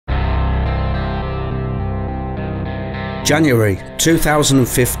January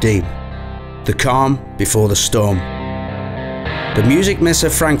 2015. The calm before the storm. The Music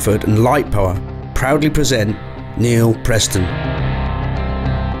Messe Frankfurt and Light Power proudly present Neal Preston.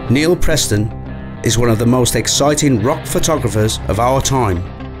 Neal Preston is one of the most exciting rock photographers of our time,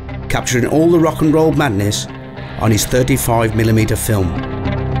 capturing all the rock and roll madness on his 35mm film.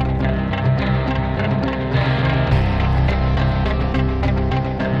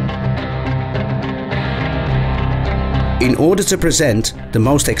 In order to present the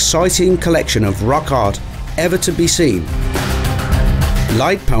most exciting collection of rock art ever to be seen,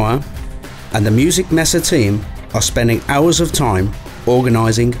 Light Power and the Music Messe team are spending hours of time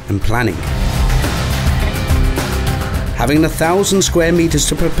organising and planning. Having 1,000 square meters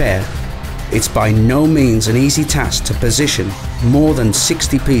to prepare, it's by no means an easy task to position more than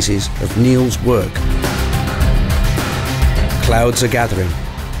 60 pieces of Neal's work. Clouds are gathering.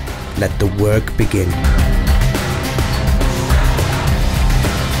 Let the work begin.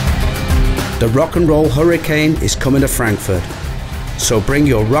 The rock and roll hurricane is coming to Frankfurt, so bring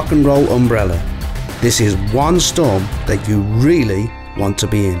your rock and roll umbrella. This is one storm that you really want to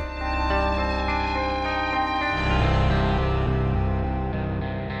be in.